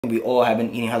We all have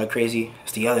been eating hella crazy.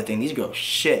 That's the other thing. These girls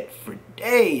shit for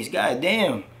days. God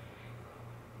damn.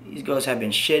 These girls have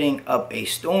been shitting up a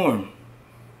storm.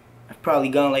 I've probably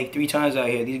gone like 3 times out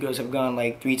here. These girls have gone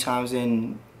like 3 times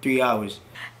in 3 hours.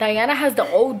 Diana has the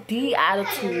OD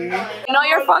attitude. You know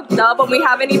you're fucked up, but we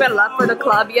haven't even left for the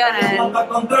club yet, and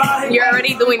you're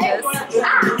already doing this.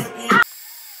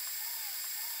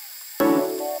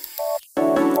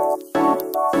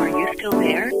 Are you still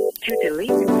there? To delete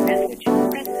this message,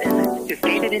 press 7. To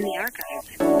save it in the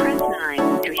archives, press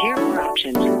 9. To hear more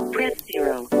options, press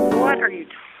 0. What are you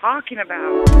talking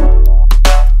about?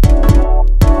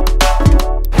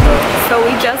 So we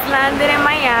just landed in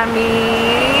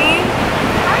Miami.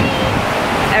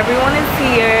 Everyone is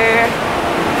here.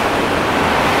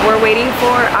 We're waiting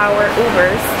for our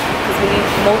Ubers because we need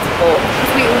multiple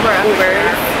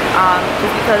Ubers.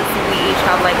 Just because we each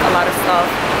have like a lot of stuff,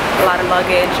 a lot of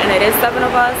luggage, and it is 7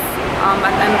 of us at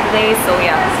the end of the day. So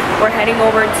yeah, we're heading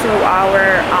over to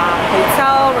our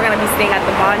hotel. We're gonna be staying at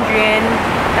the Mondrian.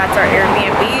 That's our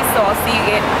Airbnb. So I'll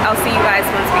see you guys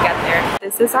once we get there.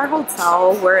 This is our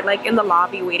hotel. We're like in the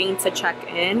lobby waiting to check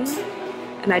in.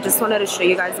 And I just wanted to show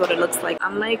you guys what it looks like.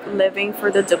 I'm like living for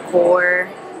the decor.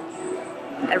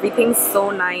 Everything's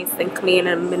so nice and clean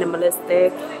and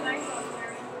minimalistic.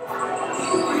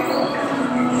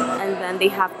 And then they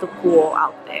have the pool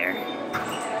out there.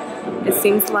 It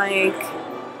seems like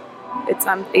it's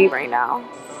empty right now.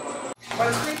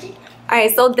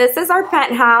 Alright, so this is our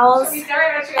penthouse.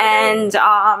 And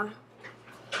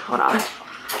hold on.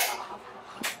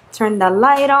 Turn the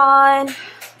light on.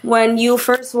 When you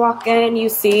first walk in, you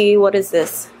see, what is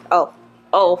this? Oh,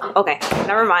 okay,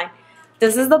 never mind.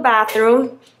 This is the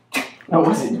bathroom. What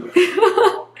was it?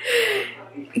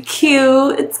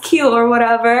 Cute, it's cute or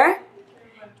whatever.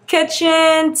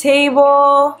 Kitchen,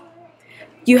 table.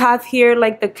 You have here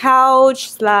like the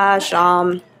couch slash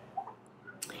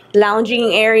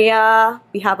lounging area.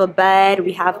 We have a bed,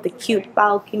 we have the cute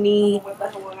balcony.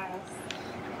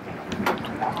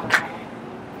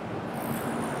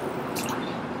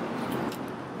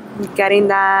 Getting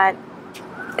that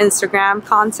Instagram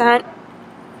content.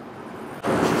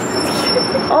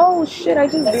 Oh shit, I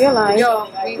just realized. Yo,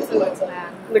 me too,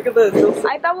 man. Look at this.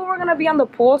 I thought we were gonna be on the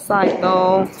pool side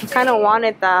though. I kinda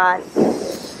wanted that.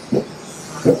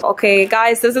 Okay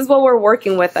guys, this is what we're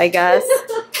working with, I guess.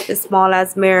 This small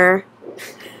ass mirror.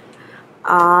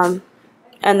 And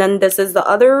then this is the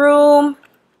other room.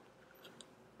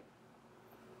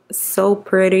 So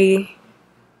pretty.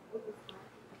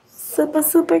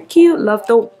 Super cute. Love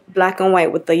the black and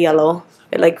white with the yellow.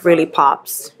 It like really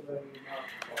pops.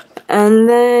 And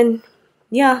then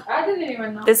yeah,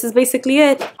 this is basically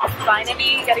it.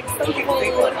 Finally getting some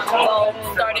food. So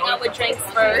starting out with drinks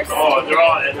first.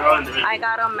 I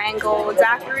got a mango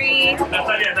daiquiri.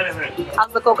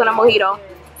 How's the coconut mojito?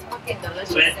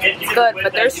 It's good,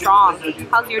 but they're strong.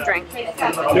 How's your drink?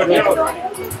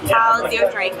 How's your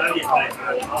drink?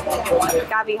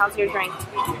 Gabby, how's your drink?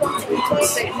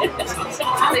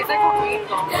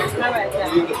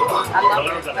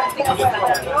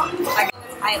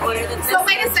 I ordered the So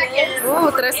wait a second.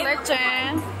 Ooh, tres leche.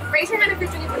 Raise your hand if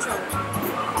you're drinking for sure.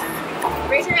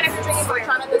 Raise your hand if you're drinking for sure. We're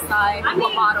trying to decide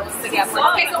what bottles to get.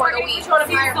 Okay, so we're drinking short of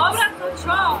fire.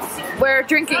 We're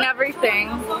drinking everything.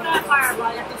 But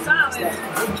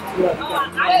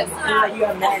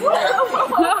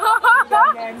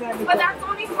that's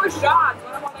only 4 shots.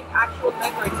 What about like actual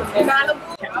liquor?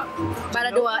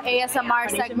 Better do an ASMR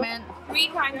segment.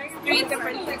 3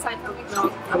 different types of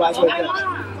milk.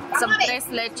 Some tres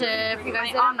leche. If you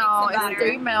guys didn't know, it's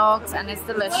 3 milks and it's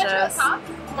delicious.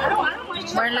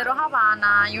 We're in Little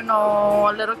Havana, you know,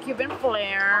 a little Cuban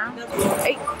flair.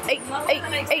 Hey.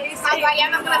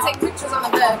 I'm gonna take pictures on the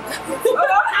bed.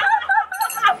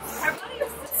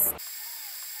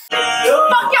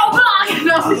 Fuck your vlog!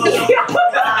 No.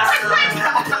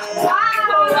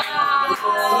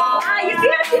 You see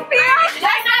how she feels?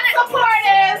 That's not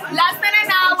supportive. Less than an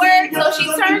hour, so she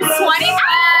turned 25.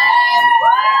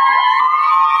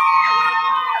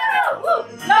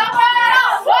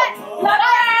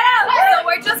 So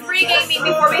we're just pre-gaming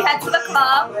before we head to the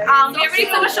club. We already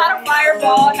took a shot of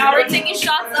Fireball. Now we're taking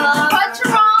shots of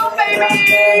Patron,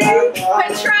 baby.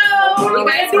 Patron. You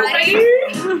guys ready?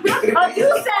 Oh, you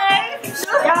say?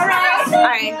 Y'all ready? All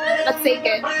right, let's take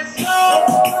it.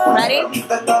 Ready? 1,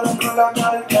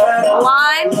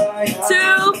 2,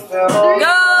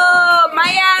 go,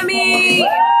 Miami.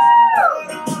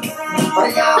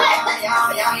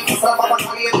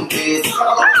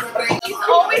 He's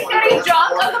always getting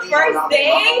drunk on the first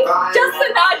day just to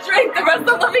not drink the rest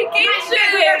of the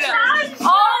vacation.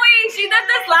 Always, She did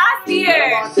this last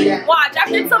year. Watch,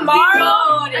 after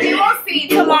tomorrow, and you will see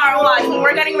tomorrow, watch, when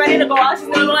we're getting ready to go out, she's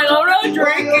gonna be like, I'm not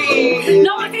drinking.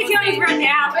 No, I'm taking you for a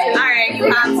nap. Alright, you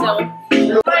have to.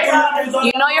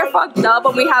 You know you're fucked up,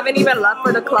 but we haven't even left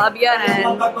for the club yet,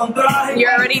 and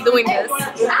you're already doing this.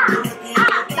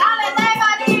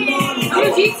 You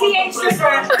GTA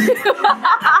stripper.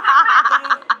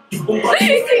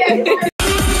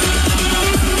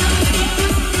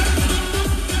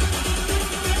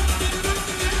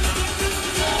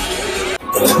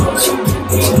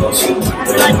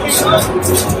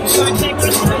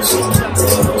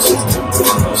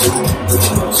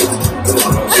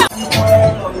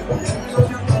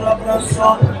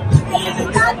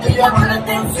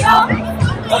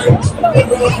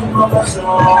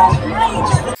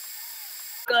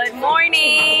 Good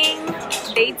morning.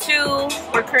 Day 2.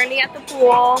 We're currently at the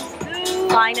pool.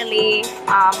 Finally.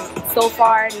 So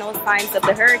far, no signs of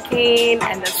the hurricane,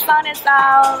 and the sun is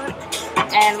out.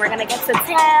 And we're gonna get to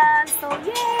tan, so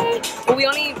yay! But we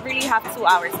only really have 2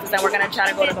 hours because then we're gonna try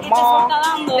to go to the mall.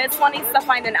 This one needs to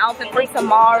find an outfit for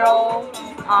tomorrow.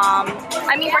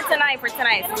 I mean for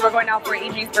tonight, since we're going out for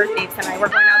EG's birthday tonight. We're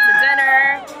going out to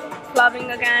dinner,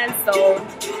 clubbing again, so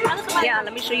yeah,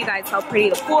 let me show you guys how pretty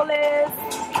the pool is.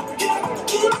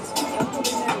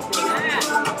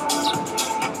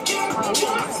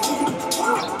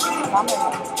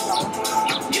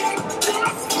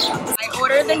 I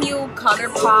ordered the new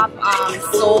ColourPop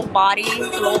Soul Body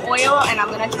Glow Oil, and I'm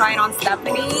gonna try it on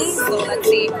Stephanie. So let's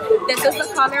see. This is the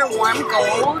color Warm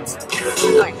Gold.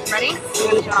 Alright, ready? I'm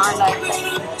gonna show her leg.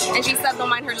 And she said don't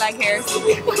mind her leg hairs.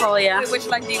 Oh yeah. Wait, which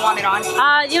leg do you want it on?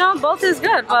 You know, both is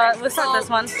good, but okay, let's start this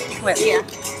one. Wait. Yeah.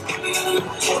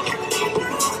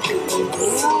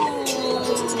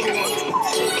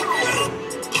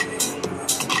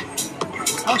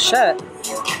 Oh shit.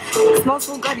 It smells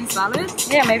so good. You smell it?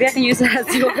 Yeah, maybe I can use it as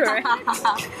deodorant.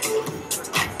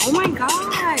 Oh my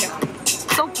god.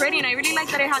 So pretty, and I really like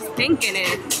that it has pink in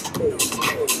it.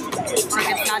 Like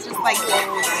it's not just like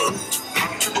gold.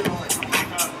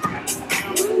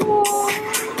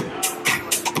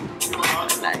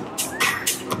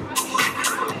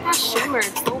 That shimmer,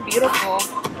 it's so beautiful.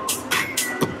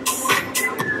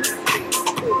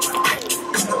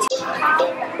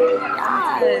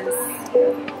 Yes.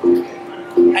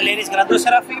 And ladies, can I do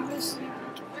Seraphim, please?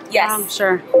 Yes. I'm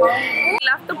sure. We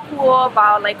left the pool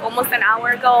about like almost an hour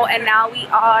ago, and now we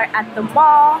are at the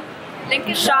mall. Link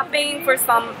is shopping for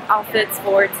some outfits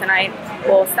for tonight.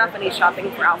 Well, Stephanie's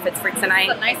shopping for outfits for tonight.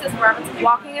 The nicest Forever.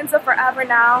 Walking into Forever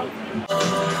now.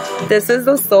 This is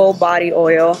the Soul Body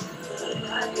Oil.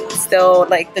 Still,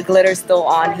 like the glitter's still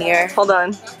on here. Hold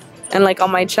on. And like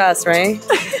on my chest, right?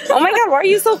 Oh my god, why are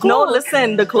you so close? No,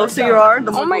 listen, the closer you are,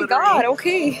 the more Oh my glittery. god,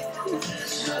 okay.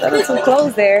 That is so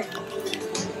close there.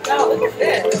 Oh, look at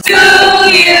this. To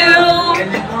you,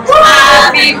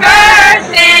 happy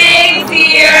birthday,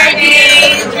 dear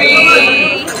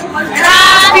Daydream.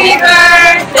 Happy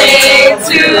birthday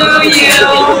to you.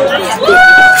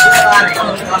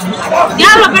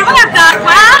 Diablo, pero voy a acá,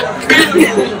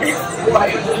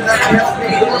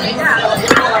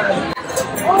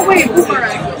 oh wait,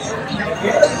 boomerang.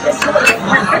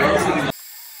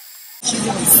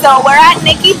 So we're at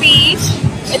Nikki Beach.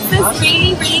 It's this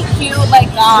really, really cute,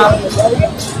 like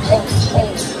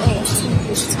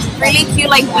really cute,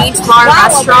 like beach bar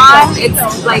restaurant.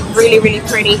 It's like really, really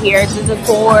pretty here. The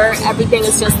decor, everything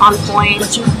is just on point.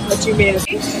 What you mean?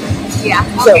 Yeah.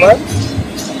 Okay.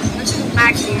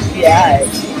 Back here. Yeah.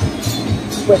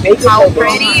 How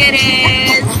pretty it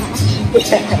is.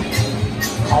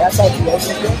 That's how you like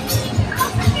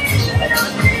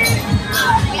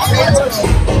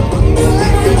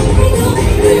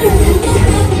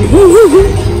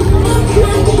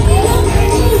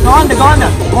Go on.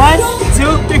 1,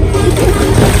 2, 3.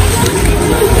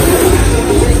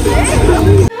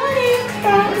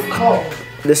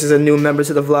 This is a new member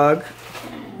to the vlog.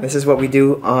 This is what we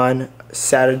do on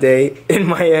Saturday in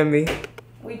Miami.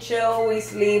 We chill, we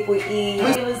sleep, we eat.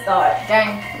 We start.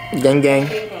 Gang. Gang.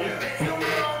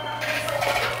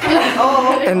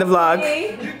 In the vlog.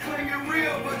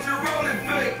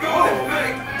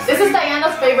 This is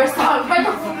Diana's favorite song.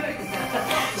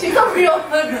 She's a real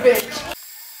hood bitch.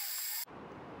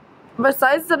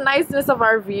 Besides the niceness of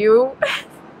our view,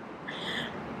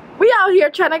 we out here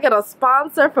trying to get a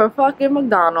sponsor for fucking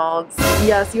McDonald's.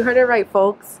 Yes, you heard it right,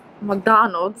 folks.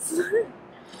 McDonald's.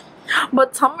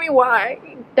 But tell me why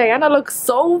Diana looks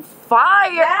so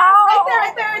fire. Yes, oh,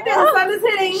 right there. The sun is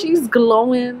hitting. She's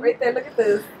glowing. Right there, look at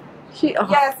this. Oh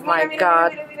Yes, my mira,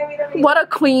 god. mira. What a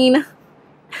queen.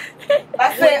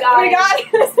 That's it. We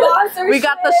got the sponsor. We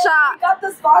got the shot. We got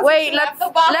the sponsor. Wait, let's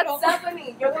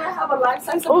Stephanie, you're gonna have a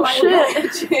lifetime supply. Oh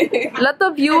shit! Let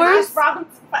the viewers.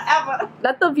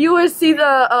 Let the viewers see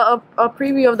the a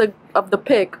preview of the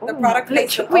pic. The product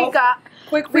placement. We got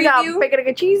quick preview. We got bacon egg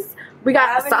and cheese. We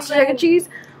got sausage egg and cheese.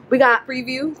 We got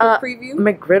preview. Preview.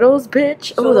 McGriddles,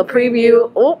 bitch. Oh, the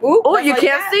preview. Oh, you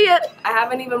can't see it. I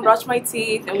haven't even brushed my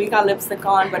teeth, and we got lipstick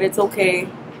on, but it's okay.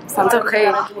 It's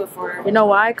okay. Do it for You know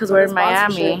why? Because we're in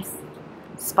Miami.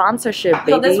 Sponsorship,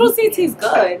 baby. So this receipt's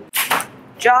good.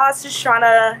 Josh is trying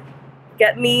to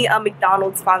get me a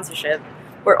McDonald's sponsorship.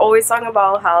 We're always talking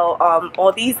about how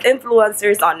all these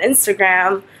influencers on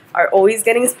Instagram are always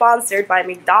getting sponsored by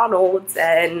McDonald's,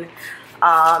 and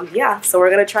yeah, so we're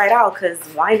gonna try it out because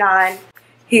why not?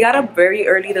 He got up very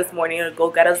early this morning to go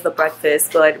get us the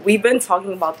breakfast, but we've been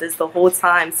talking about this the whole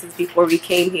time since before we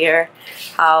came here,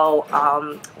 how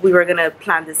we were gonna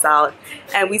plan this out,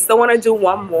 and we still want to do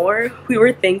one more. We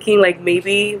were thinking like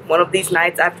maybe one of these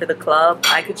nights after the club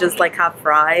I could just like have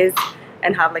fries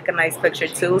and have like a nice picture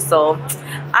too. So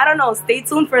I don't know, stay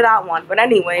tuned for that one. But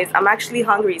anyways, I'm actually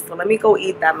hungry, so let me go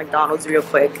eat that McDonald's real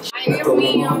quick. We're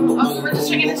just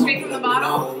drinking it straight from the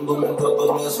bottle.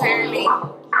 Apparently.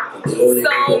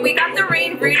 So we got the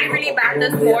rain really, really bad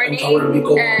this morning, and we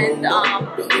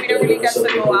didn't really get to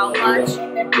go out much.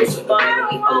 But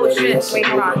oh shit, wait,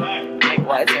 hold on. Like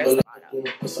what? Like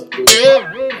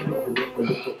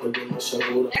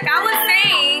I was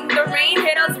saying, the rain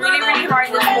hit us really, really hard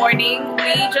this morning.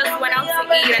 We just went out to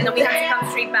eat, and then we had to come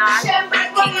straight back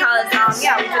because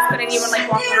yeah, we just couldn't even like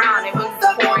walk around. It was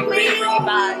pouring really, really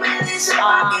bad.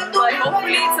 But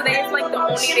hopefully today is like the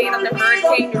only day that the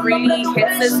hurricane really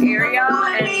hits this area,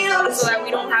 and so that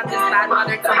we don't have this bad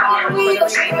weather tomorrow for the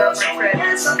remainder of the trip.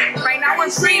 Right now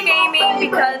we're pre-gaming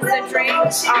because the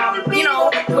drinks, you know,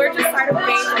 we're just tired of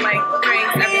paying for like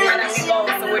drinks everywhere that we go,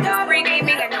 so we're just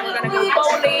pre-gaming, and then we're gonna go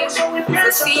bowling. So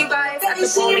see you guys at the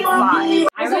bowling spot.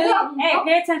 Hey,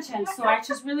 pay attention. So I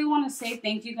just really want to say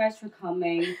thank you guys for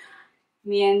coming.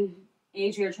 Me and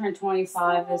Adria turned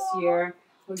 25 this year.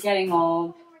 We're getting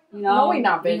old. You know, no, we're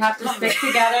not, bitch. We have to stick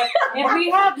together. If we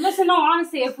have, listen, no,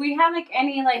 honestly, if we have like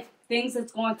any like things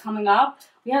that's coming up,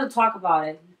 we have to talk about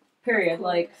it. Period.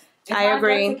 Like, it's I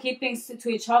agree. To keep things to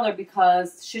each other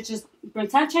because shit just bring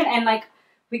tension, and like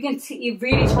we can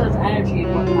read each other's energy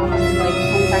and whatnot.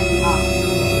 Like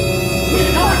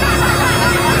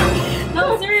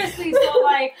no, seriously. So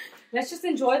like, let's just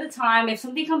enjoy the time. If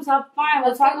something comes up, fine,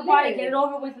 we'll talk about it, get it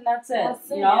over with, and that's it.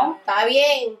 You know? Está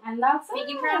bien. And that's it.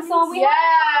 That's all we Yes.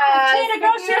 have. Cheer,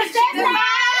 girl, cheer,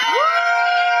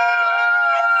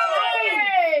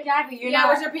 Gabby, you're not.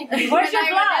 Where's your pinky? Where's your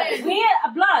blood? We need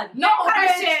a blood. No,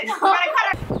 shit.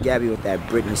 Gabby with that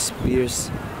Britney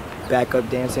Spears backup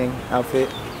dancing outfit.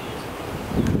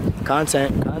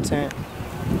 Content.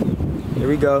 Here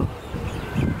we go.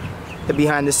 The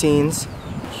behind the scenes.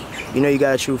 You know you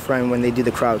got a true friend when they do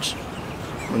the crouch.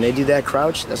 When they do that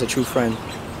crouch, that's a true friend.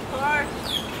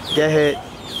 Get hit.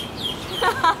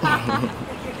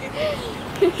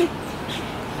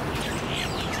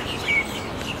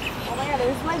 Oh my god,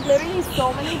 there's like literally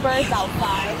so many birds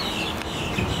outside.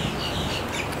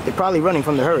 They're probably running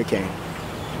from the hurricane,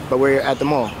 but we're at the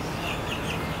mall.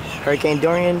 Hurricane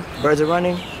Dorian, birds are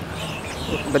running,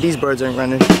 but these birds aren't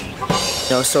running.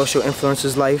 You know, social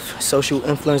influencers life, social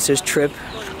influencers trip,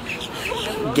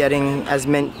 getting as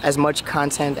much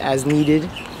content as needed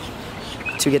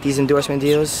to get these endorsement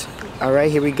deals. All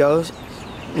right, here we go.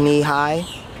 Knee high.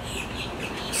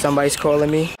 Somebody's calling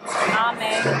me.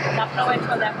 Amen.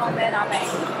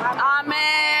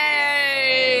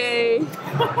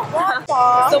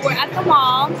 So we're at the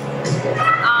mall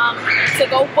to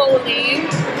go bowling.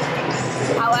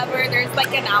 However, there's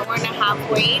like an hour and a half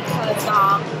wait because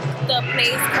the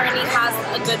place currently has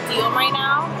a good deal right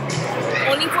now.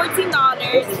 Only $14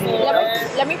 for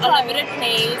unlimited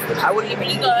plays, which is really,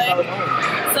 really good.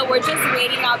 So we're just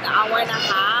waiting out the hour and a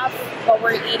half, but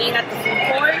we're eating at the food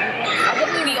court.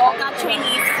 We all got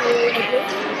Chinese food.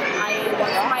 I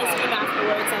want some ice cream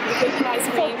afterwards. I'm drinking ice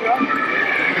cream.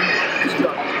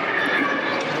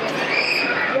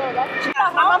 My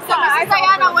mom said this is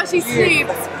Diana when she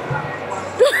sleeps.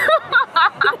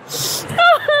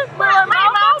 My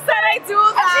mom said I do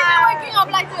that. She's been waking up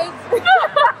like this.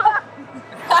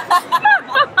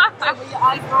 With your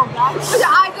eyes rolled back. With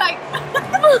your eyes like.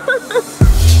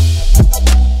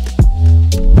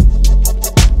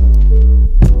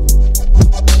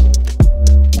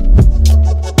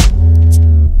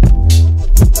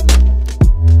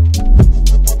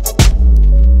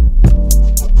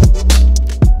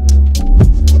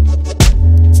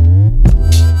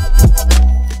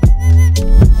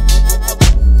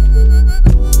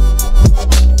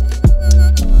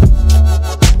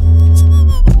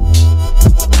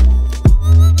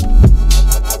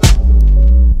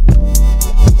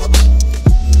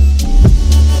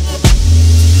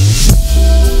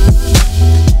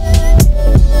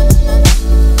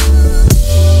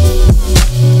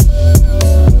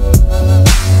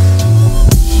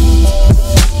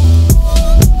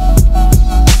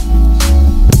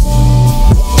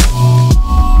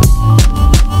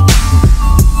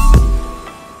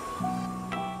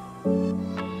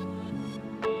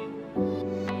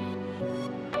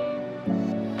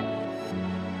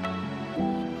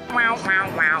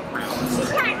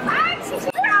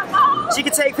 She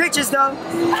can take pictures though.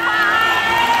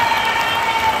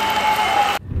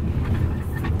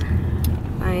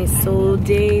 Alright, so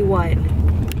day what?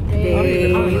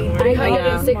 Day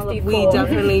 364. We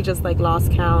definitely just like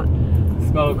lost count.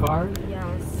 Smell a car?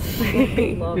 Yes.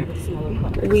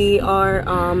 We are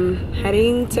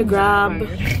heading to grab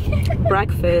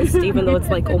breakfast, even though it's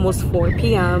like almost 4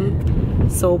 p.m.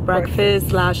 So breakfast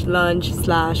slash lunch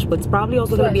slash what's probably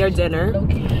also gonna be our dinner.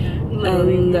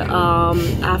 And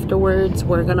afterwards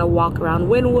we're gonna walk around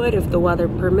Wynwood if the weather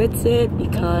permits it,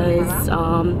 because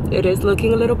it is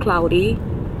looking a little cloudy.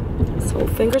 So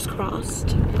fingers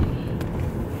crossed.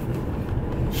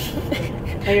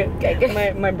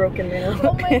 my broken nail.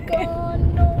 Oh my god,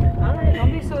 no. Alright,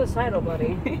 don't be suicidal,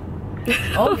 buddy.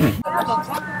 Oh.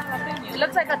 It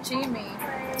looks like a chimney.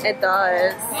 It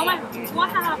does.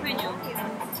 What's a jalapeno?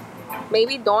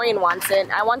 Maybe Dorian wants it.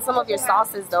 I want some of your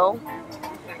sauces though.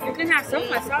 You can have some of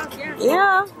my sauce, yeah.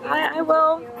 Yeah, I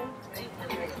will.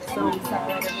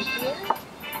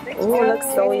 Oh, it looks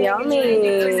so yummy.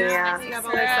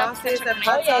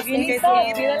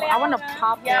 I want to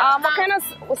pop it. What kind of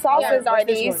sauces are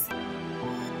these?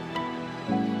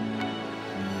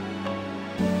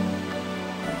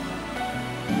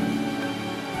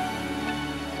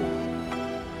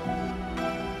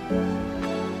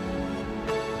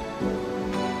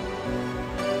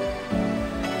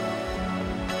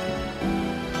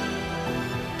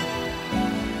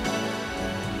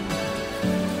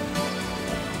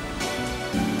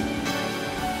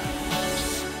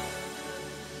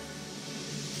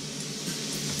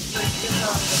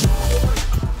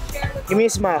 Give me a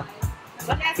smile.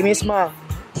 Give me a smile.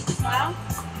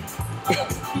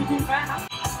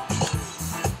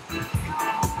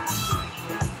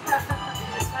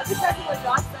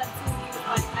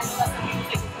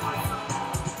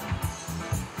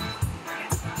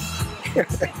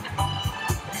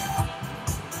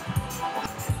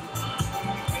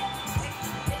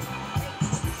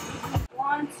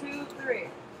 One, two, three.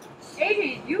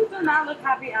 Adrian, you do not look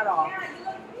happy at all.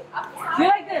 You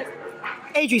like this?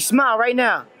 Adri, smile right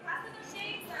now.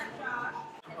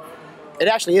 It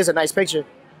actually is a nice picture.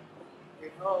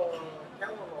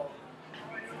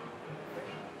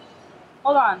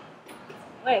 Hold on.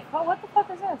 Wait, what the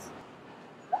fuck is this?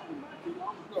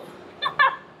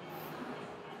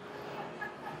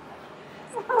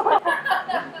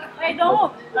 Wait, don't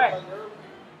move. Alright.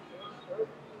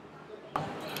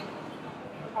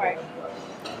 Alright.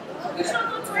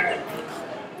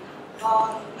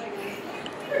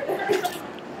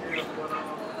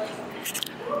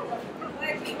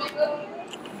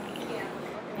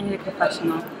 I need a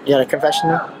confessional. You got a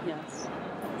confessional? Yes.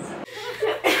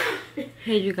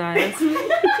 Hey, you guys.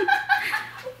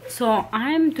 So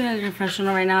I'm doing a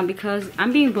confessional right now because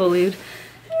I'm being bullied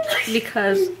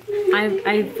because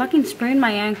I fucking sprained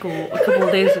my ankle a couple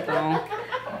of days ago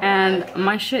and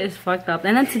my shit is fucked up.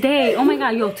 And then today, oh my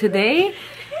god, yo, today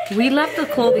we left the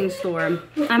clothing store and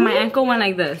my ankle went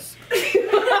like this.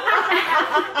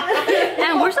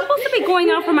 And we're supposed to be going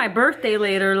out for my birthday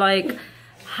later, like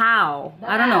how?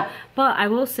 I don't know. But I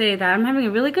will say that I'm having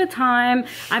a really good time.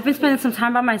 I've been spending some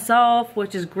time by myself,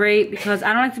 which is great because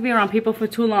I don't like to be around people for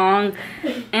too long.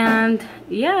 And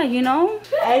yeah, you know,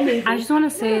 I just want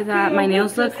to say that my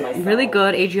nails look really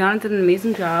good. Adriana did an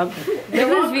amazing job. Look at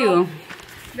this view.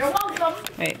 You're welcome.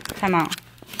 Wait, time out.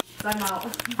 I'm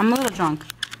out. I'm a little drunk.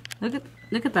 Look at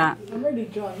that. I'm already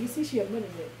drunk. You see she admitted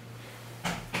it.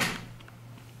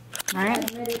 Alright.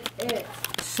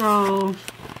 So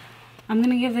I'm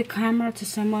gonna give the camera to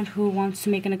someone who wants to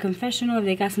make a confessional. If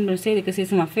they got something to say, they can say it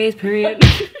to my face, period.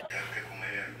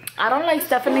 I don't like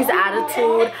Stephanie's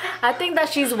attitude. I think that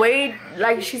she's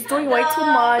doing way too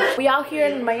much. We out here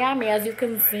in Miami, as you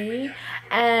can see,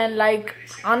 and like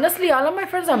honestly, all of my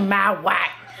friends are mad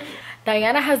whack.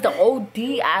 Diana has the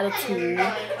OD attitude.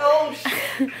 Oh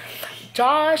shit.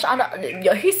 Josh,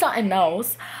 he's something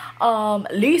else.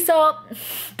 Lisa,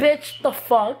 bitch, the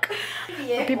fuck.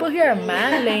 Yeah. People here are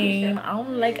mad lame. I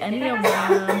don't like any of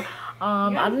them.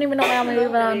 I don't even know why I'm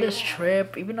even on this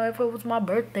trip, even though if it was my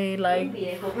birthday, like,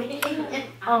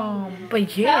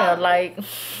 but yeah, like,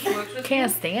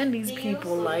 can't stand these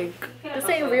people. Like, this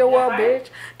ain't real world, bitch.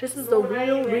 This is the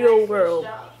real world.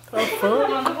 The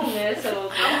fuck?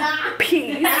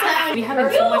 Peace. We having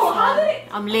so much fun.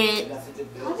 I'm lit.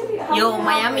 Yo,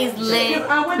 Miami's lit.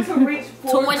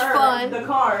 Too much fun.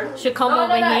 Should come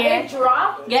over here.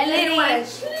 Get litty.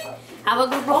 Have a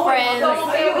group of friends. Do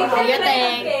your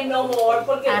thing. I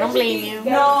don't blame you.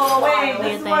 No, wait. Do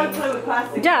your thing.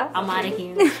 Yeah. I'm out of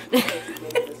here.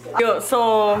 Yo,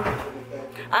 so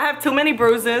I have too many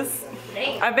bruises.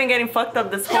 I've been getting fucked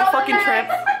up this whole fucking trip.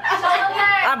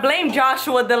 I blame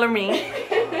Joshua Dillerme.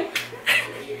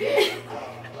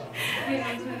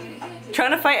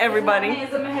 Trying to fight everybody.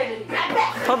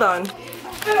 Hold on.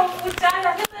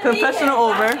 Confessional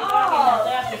over.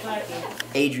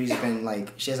 Adri's been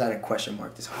like, she has had a question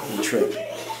mark this whole trip.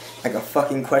 Like a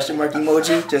fucking question mark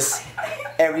emoji, just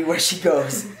everywhere she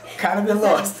goes. Kind of been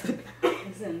lost.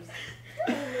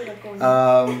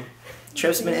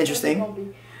 Trip's been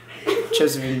interesting.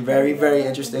 Trip's been very, very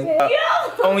interesting.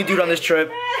 Only dude on this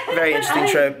trip. Very interesting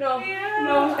trip.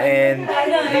 And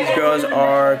these girls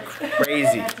are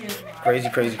crazy. Crazy,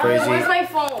 crazy, crazy. Where's my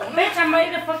phone? Bitch, I'm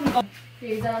ready to fucking go.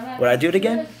 Would I do it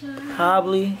again?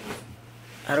 Probably.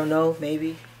 I don't know,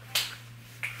 maybe.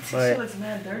 But looks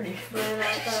mad dirty.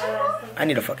 I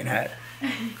need a fucking hat.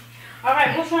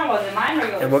 Alright, which one was it? Mine or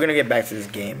yours? And we're gonna get back to this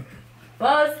game.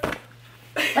 Buzz.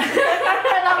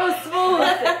 That was smooth.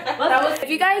 If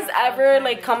you guys ever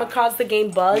like come across the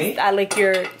game Buzz at like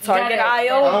your Target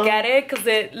aisle, get it, because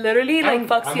it literally like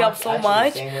fucks you up so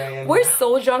much. We're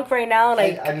so drunk right now.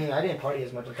 Like, I mean, I didn't party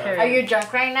as much as Are you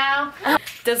drunk right now?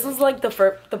 this was like the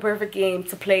perfect game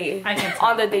to play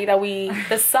on the day that we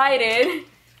decided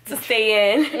to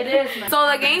stay in. It is, man.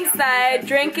 So the game said,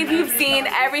 drink if you've seen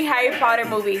every Harry Potter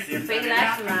movie. She's about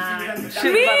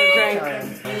to drink.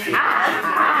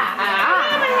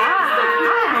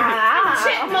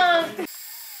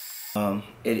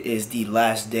 It is the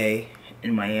last day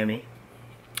in Miami.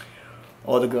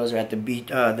 All the girls are at the beach,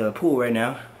 the pool right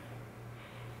now,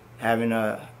 having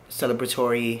a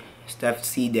celebratory Steph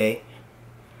C day.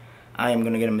 I am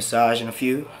gonna get a massage in a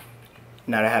few.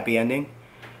 Not a happy ending,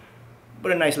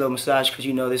 but a nice little massage, because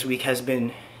you know this week has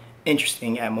been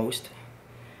interesting at most.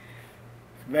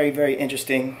 Very, very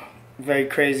interesting, very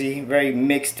crazy, very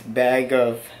mixed bag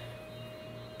of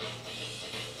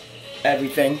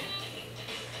everything.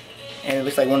 And it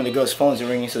looks like one of the girls' phones are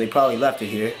ringing, so they probably left it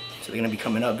here. So they're gonna be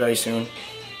coming up very soon.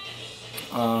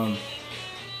 A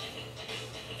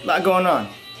lot going on.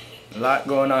 A lot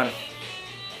going on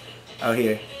out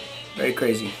here. Very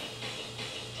crazy.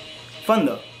 Fun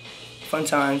though. Fun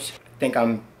times.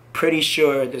 I'm pretty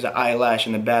sure there's an eyelash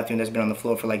in the bathroom that's been on the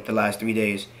floor for like the last 3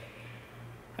 days.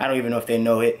 I don't even know if they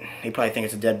know it. They probably think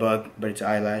it's a dead bug, but it's an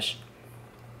eyelash.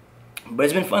 But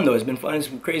it's been fun though. It's been fun. It's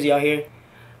been crazy out here.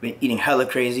 Been eating hella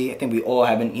crazy. I think we all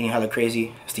have been eating hella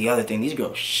crazy. That's the other thing. These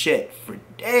girls shit for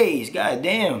days. God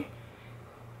damn.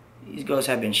 These girls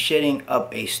have been shitting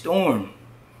up a storm.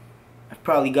 I've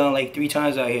probably gone like 3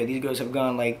 times out here. These girls have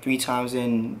gone like 3 times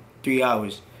in 3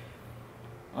 hours.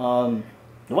 The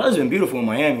weather's been beautiful in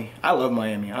Miami. I love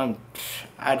Miami. I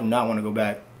do not want to go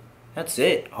back. That's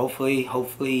it.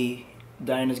 Hopefully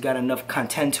Diana's got enough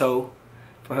contento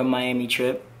for her Miami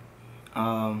trip.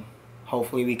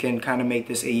 Hopefully we can kind of make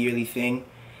this a yearly thing.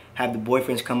 Have the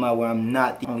boyfriends come out where I'm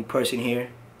not the only person here.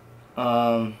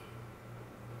 But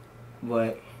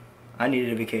I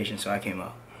needed a vacation, so I came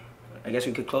out. I guess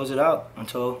we could close it out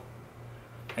until,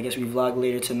 I guess we vlog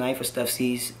later tonight for Steph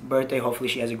C's birthday. Hopefully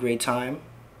she has a great time.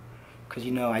 Because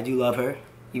you know, I do love her,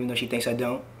 even though she thinks I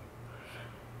don't.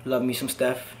 Love me some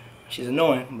Steph. She's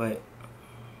annoying, but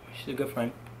she's a good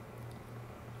friend.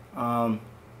 And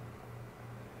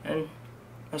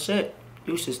that's it.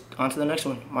 Deuces. On to the next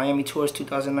one. Miami Tours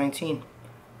 2019.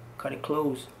 Cut it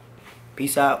close.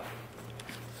 Peace out.